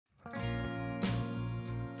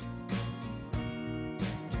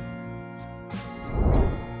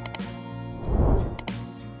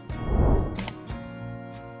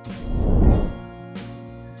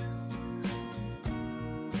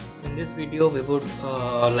this video we would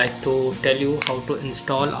like to tell you how to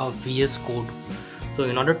install a VS Code. So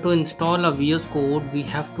in order to install a VS Code, we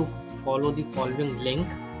have to follow the following link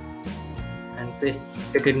and paste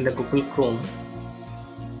it in the Google Chrome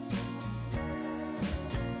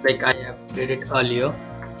like I have did it earlier.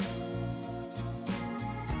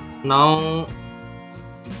 Now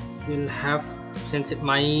you'll have, since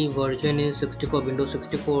my version is 64 Windows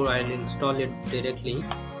 64, I'll install it directly.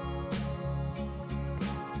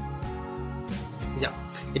 Yeah,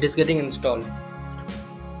 it is getting installed.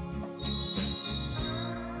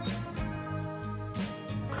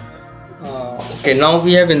 Okay, now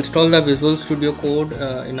we have installed the Visual Studio Code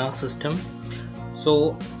in our system.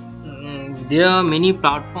 So there are many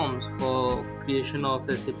platforms for creation of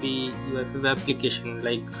SAP UI5 application.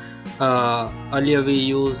 Like earlier we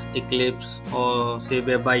use Eclipse or say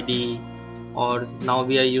WebID, or now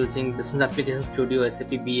we are using Business Application Studio SAP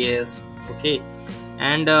BAS. Okay,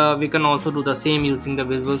 and we can also do the same using the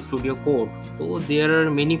Visual Studio Code. So there are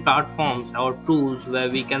many platforms or tools where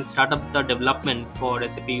we can start up the development for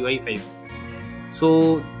SAP UI5.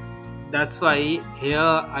 So that's why here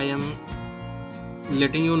I am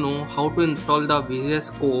letting you know how to install the VS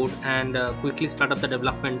Code and quickly start up the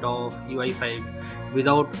development of UI5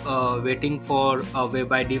 without waiting for a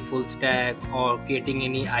web ID full stack or creating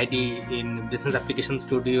any ID in Business Application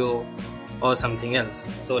Studio or something else.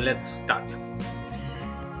 So let's start.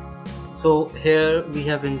 So here we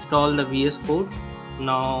have installed the VS Code.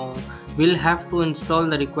 Now we'll have to install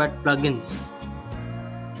the required plugins.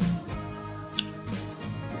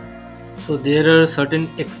 So there are certain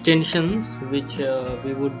extensions which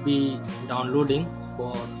we would be downloading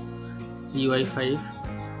for UI5.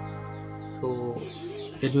 So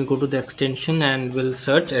let me go to the extension and we'll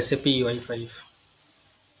search SAP UI5.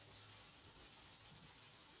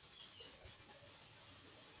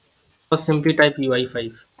 Or simply type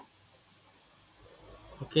UI5.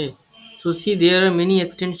 Okay. So see, there are many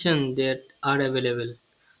extensions that are available.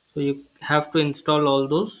 So you have to install all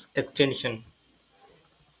those extensions.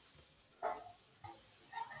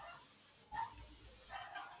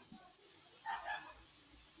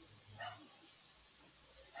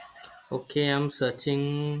 Okay, I'm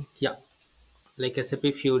searching. Yeah, like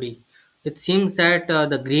SAP Fiori. It seems that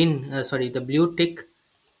the blue tick.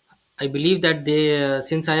 I believe that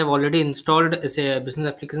since I have already installed as a Business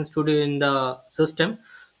Application Studio in the system,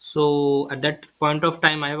 so at that point of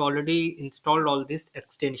time, I have already installed all this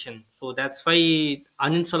extension. So that's why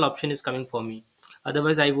uninstall option is coming for me.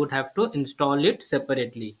 Otherwise, I would have to install it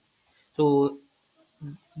separately. So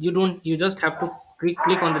you just have to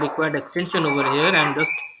click on the required extension over here and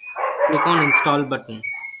just click on install button,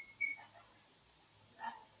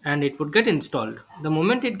 and it would get installed. The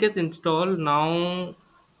moment it gets installed, now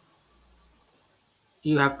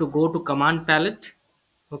you have to go to command palette,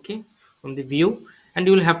 okay, from the view, and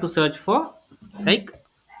you will have to search for like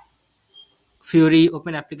Fiori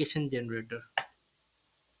open application generator.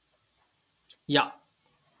 Yeah,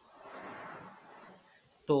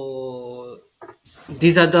 so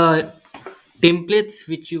these are the templates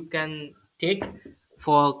which you can take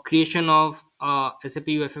for creation of SAP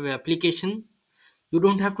UFF application. You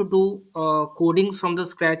don't have to do codings from the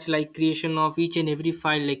scratch, like creation of each and every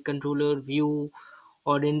file like controller, view,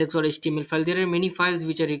 or index or HTML file. There are many files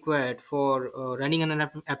which are required for running an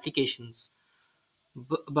applications.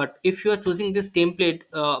 But if you are choosing this template,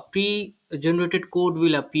 pre-generated code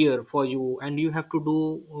will appear for you, and you have to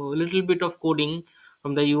do a little bit of coding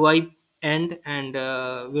from the UI end, and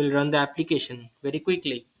will run the application very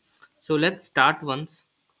quickly. So let's start once.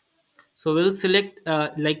 So we'll select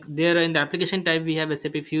like there in the application type we have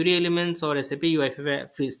SAP Fiori elements or SAP UI5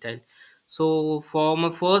 freestyle. So for my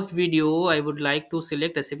first video, I would like to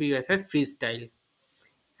select SAP UI5 freestyle.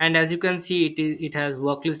 And as you can see, it has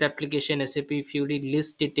worklist application, SAP Fiori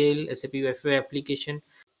list detail, SAP UI5 application.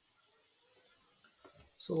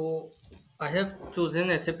 So I have chosen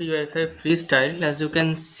SAP UI5 freestyle. As you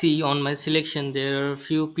can see on my selection, there are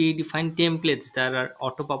few predefined templates that are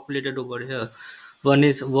auto populated over here. One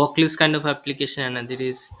is worklist kind of application, another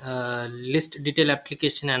is list detail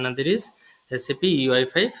application, another is SAP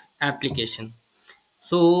UI5 application.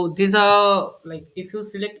 So these are like, if you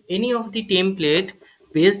select any of the template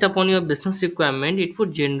based upon your business requirement, it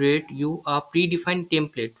would generate you a predefined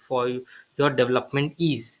template for your development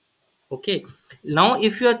ease. Okay, now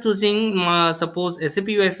if you are choosing suppose SAP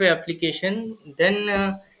UFI application,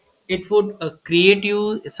 then it would create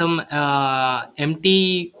you some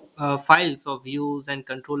empty files of views and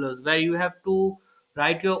controllers where you have to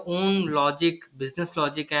write your own logic, business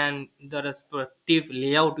logic, and the respective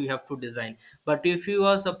layout you have to design. But if you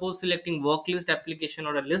are suppose selecting work list application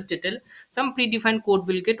or a list detail, some predefined code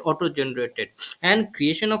will get auto generated. And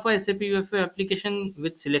creation of a SAP UFO application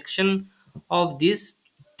with selection of these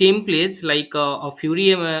templates like a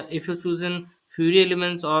Fiori, if you chosen Fiori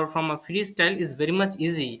elements or from a freestyle, is very much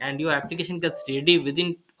easy, and your application gets ready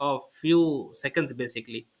within a few seconds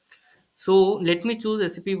basically. So let me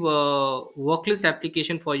choose SAP Worklist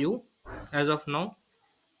application for you as of now,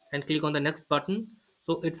 and click on the next button.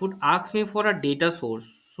 So it would ask me for a data source.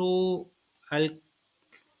 I'll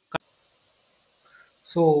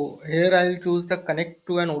so here I'll choose the connect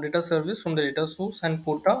to an auditor service from the data source and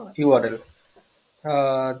put a URL.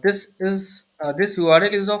 This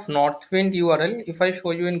URL is of Northwind URL. If I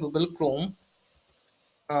show you in Google Chrome,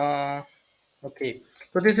 uh, okay.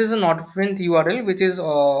 So this is a Northwind URL which is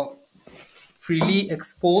freely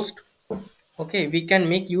exposed. Okay, we can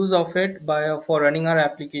make use of it by for running our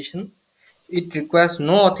application. It requires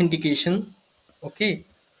no authentication. Okay,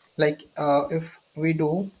 like if we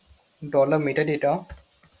do dollar metadata,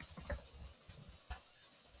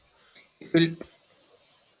 it will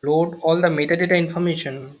load all the metadata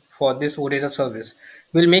information for this OData service.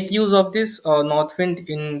 We'll make use of this Northwind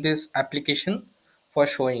in this application for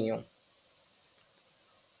showing you.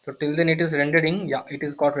 So till then it is rendering. Yeah, it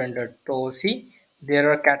is got rendered. So see,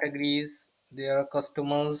 there are categories, there are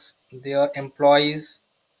customers, there are employees.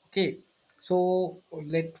 Okay, so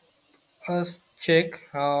let us check.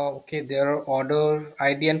 Okay, there are order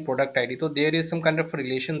ID and product ID. So there is some kind of a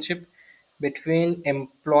relationship between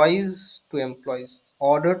employees to employees,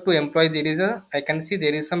 order to employee. There is a, I can see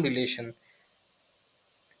there is some relation,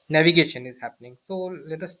 navigation is happening. So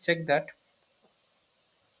let us check that.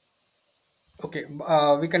 Okay,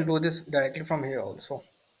 we can do this directly from here also.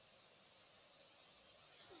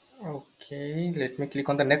 Okay, let me click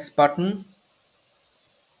on the next button.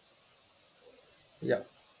 Yeah,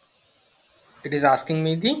 it is asking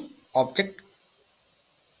me the object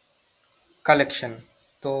collection.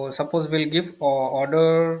 So suppose we'll give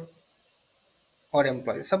order or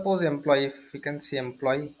employee. Suppose employee, if we can see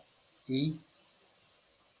employee E.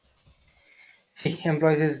 See,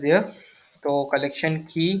 employees is there. So collection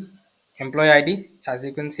key, employee ID. As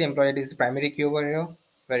you can see, employee ID is the primary key over here.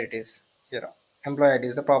 Where it is here. Employee ID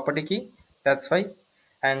is the property key. That's why,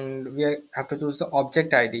 and we have to choose the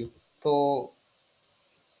object ID. So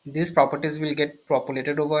these properties will get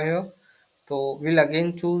populated over here. So we'll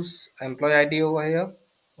again choose employee ID over here.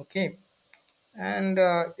 Okay, and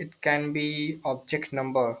it can be object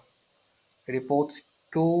number, reports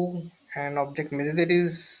to, and object measure, that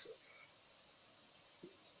is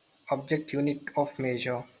object unit of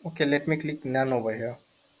measure. Okay, let me click none over here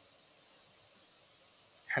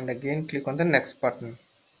and again click on the next button.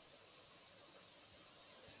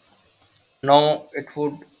 Now it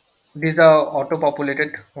would, these are auto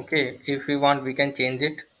populated. Okay, if we want we can change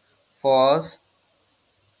it for us.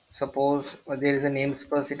 Suppose there is a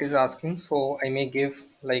namespace it is asking, so I may give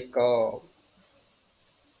like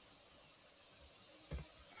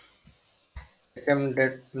hm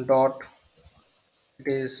dot, it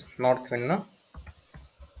is Northwind, no?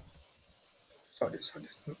 Sorry,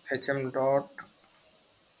 hm dot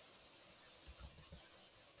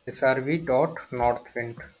srv dot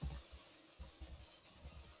Northwind.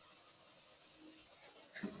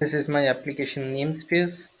 This is my application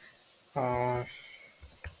namespace. uh,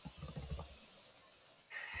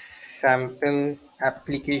 Sample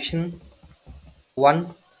application 1.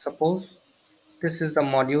 Suppose this is the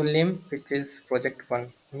module name, which is project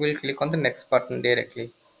 1. We'll click on the next button directly.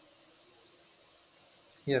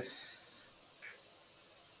 Yes,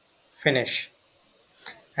 finish.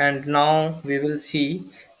 And now we will see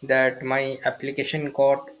that my application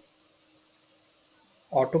got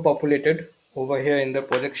auto populated over here in the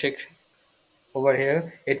project section. Over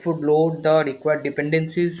here it would load the required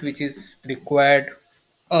dependencies which is required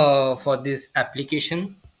for this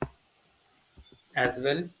application as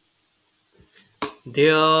well.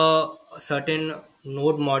 There are certain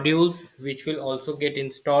node modules which will also get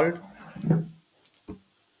installed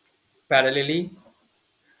parallelly.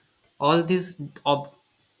 All this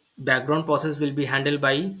background process will be handled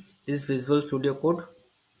by this Visual Studio Code,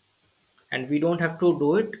 and we don't have to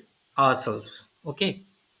do it ourselves. Okay,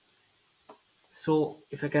 so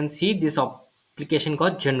if I can see, this application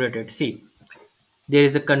got generated. See, there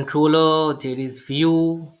is a controller, there is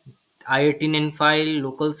view, IRTN file,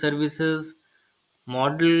 local services,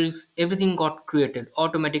 models, everything got created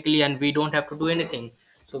automatically, and we don't have to do anything.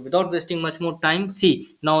 So without wasting much more time,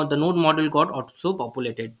 see, now the node model got also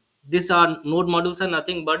populated. These are node modules are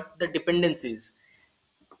nothing but the dependencies.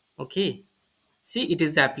 Okay, See, it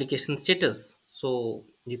is the application status. So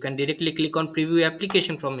you can directly click on preview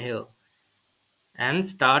application from here and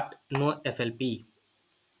start no FLP.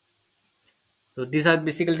 So these are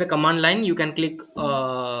basically the command line. You can click,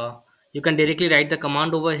 you can directly write the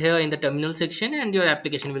command over here in the terminal section and your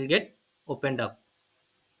application will get opened up.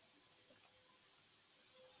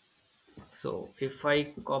 So if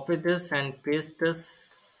I copy this and paste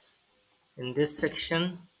this in this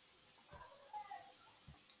section,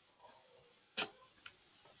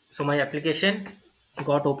 so my application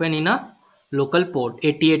got open in a local port.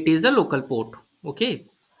 8080 is a local port. Okay.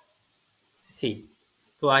 See,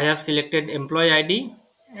 so I have selected employee ID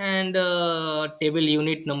and table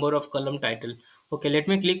unit number of column title. Okay, let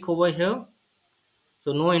me click over here.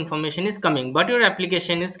 So no information is coming, but your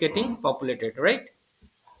application is getting populated, right?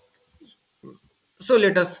 So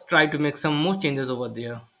let us try to make some more changes over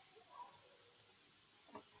there.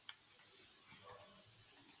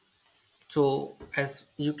 So as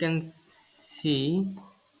you can see,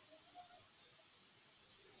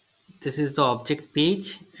 this is the object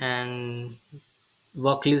page and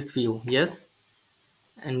worklist view. Yes,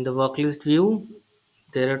 and the worklist view,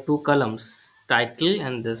 there are two columns, title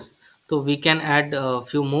and this. So we can add a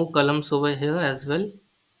few more columns over here as well,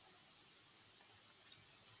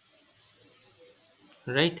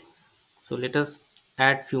 right? So let us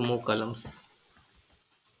add few more columns.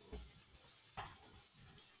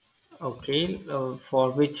 Okay, for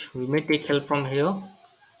which we may take help from here.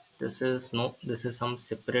 This is no, this is some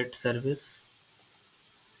separate service.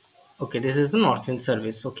 Okay, this is the Northwind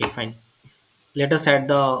service. Okay, fine. Let us add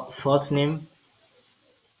the first name,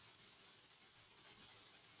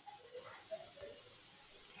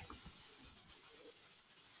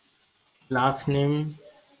 last name,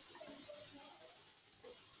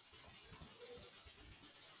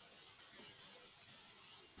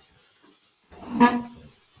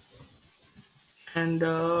 and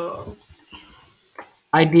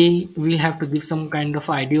ID. We'll have to give some kind of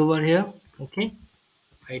ID over here. Okay,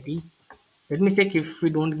 ID. Let me check if we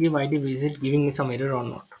don't give ID, is it giving me some error or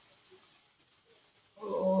not?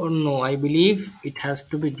 Oh no, I believe it has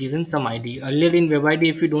to be given some ID. Earlier in Web ID,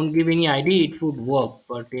 if you don't give any ID, it would work.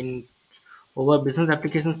 But in over Business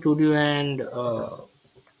Application Studio and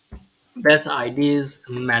BES ID is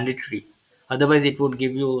mandatory. Otherwise, it would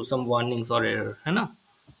give you some warnings or error. है ना?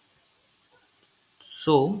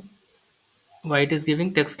 So why it is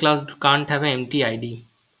giving text class can't have an empty ID.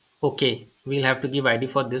 Okay, we'll have to give ID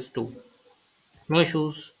for this too. No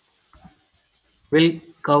issues. We'll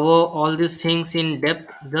cover all these things in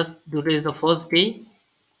depth. Just today is the first day,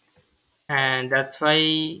 and that's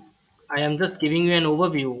why I am just giving you an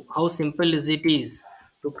overview how simple is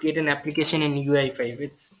to create an application in UI5.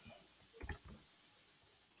 It's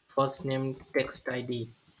first name text ID,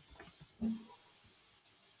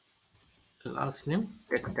 last name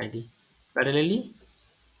text ID. Parallelly,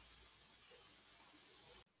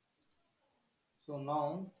 so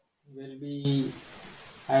now will be,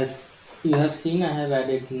 as you have seen, I have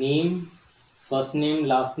added name, first name,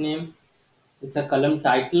 last name. It's a column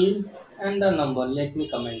title and a number. Let me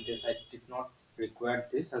comment this. I did not require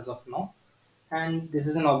this as of now. And this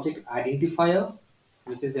is an object identifier,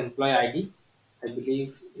 which is employee ID. I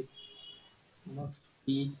believe it must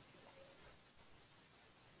be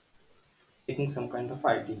taking some kind of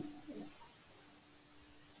ID.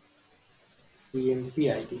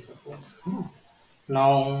 PMP ID, suppose.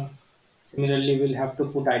 Now, similarly, we'll have to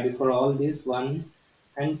put ID for all these 1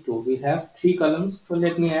 and 2. We have 3 columns, so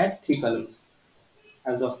let me add 3 columns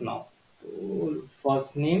as of now. So,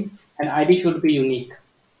 first name and ID should be unique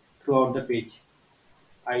throughout the page.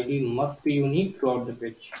 ID must be unique throughout the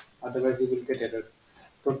page, otherwise you will get error.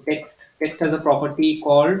 So text has a property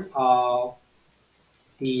called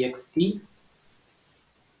txt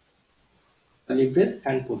libris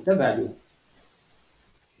and put the value.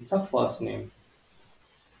 It's the first name,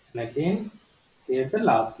 and again here's the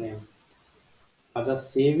last name. Now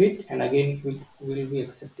just save it, and again we will be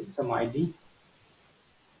accepting some ID,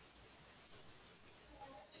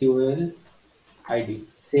 col ID.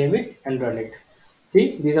 Save it and run it.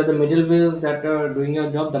 See, these are the middlewares that are doing your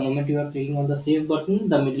job. The moment you are clicking on the save button,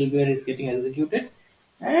 the middleware is getting executed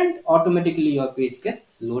and automatically your page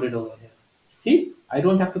gets loaded over here. See, I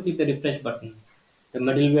don't have to click the refresh button. The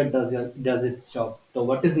middleware does its job. So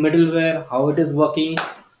what is middleware, how it is working,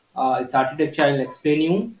 its architecture I'll explain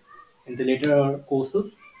you in the later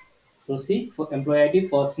courses. So see, for employee ID,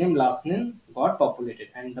 first name, last name got populated,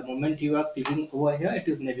 and the moment you are clicking over here, it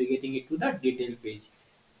is navigating it to the detail page.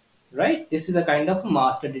 Right? This is a kind of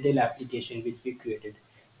master detail application which we created.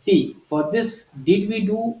 See, for this, did we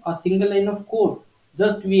do a single line of code?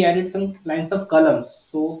 Just we added some lines of columns.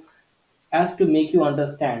 So as to make you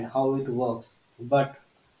understand how it works. But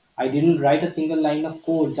I didn't write a single line of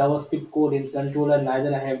code, JavaScript code in controller,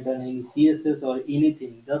 neither I have done any CSS or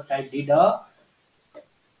anything. Just I did a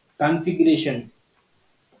configuration,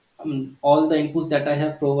 all the inputs that I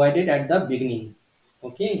have provided at the beginning.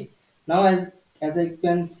 Okay. Now as I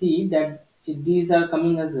can see that these are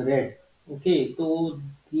coming as red. Okay. So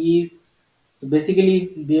these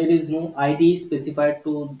basically there is no ID specified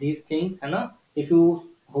to these things. And if you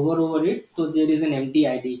hover over it, so there is an empty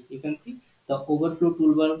ID. You can see the overflow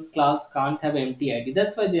toolbar class can't have empty ID.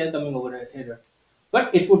 That's why they are coming over a error.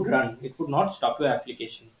 But it would run. It would not stop your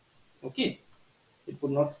application. Okay, it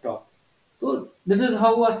would not stop. So this is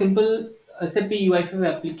how a simple SAP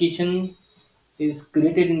UI5 application is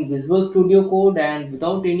created in Visual Studio Code, and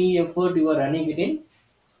without any effort you are running it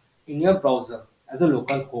in your browser as a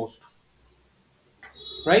local host.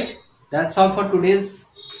 Right? That's all for today's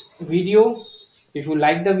video. If you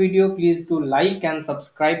like the video, please do like and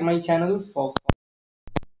subscribe my channel for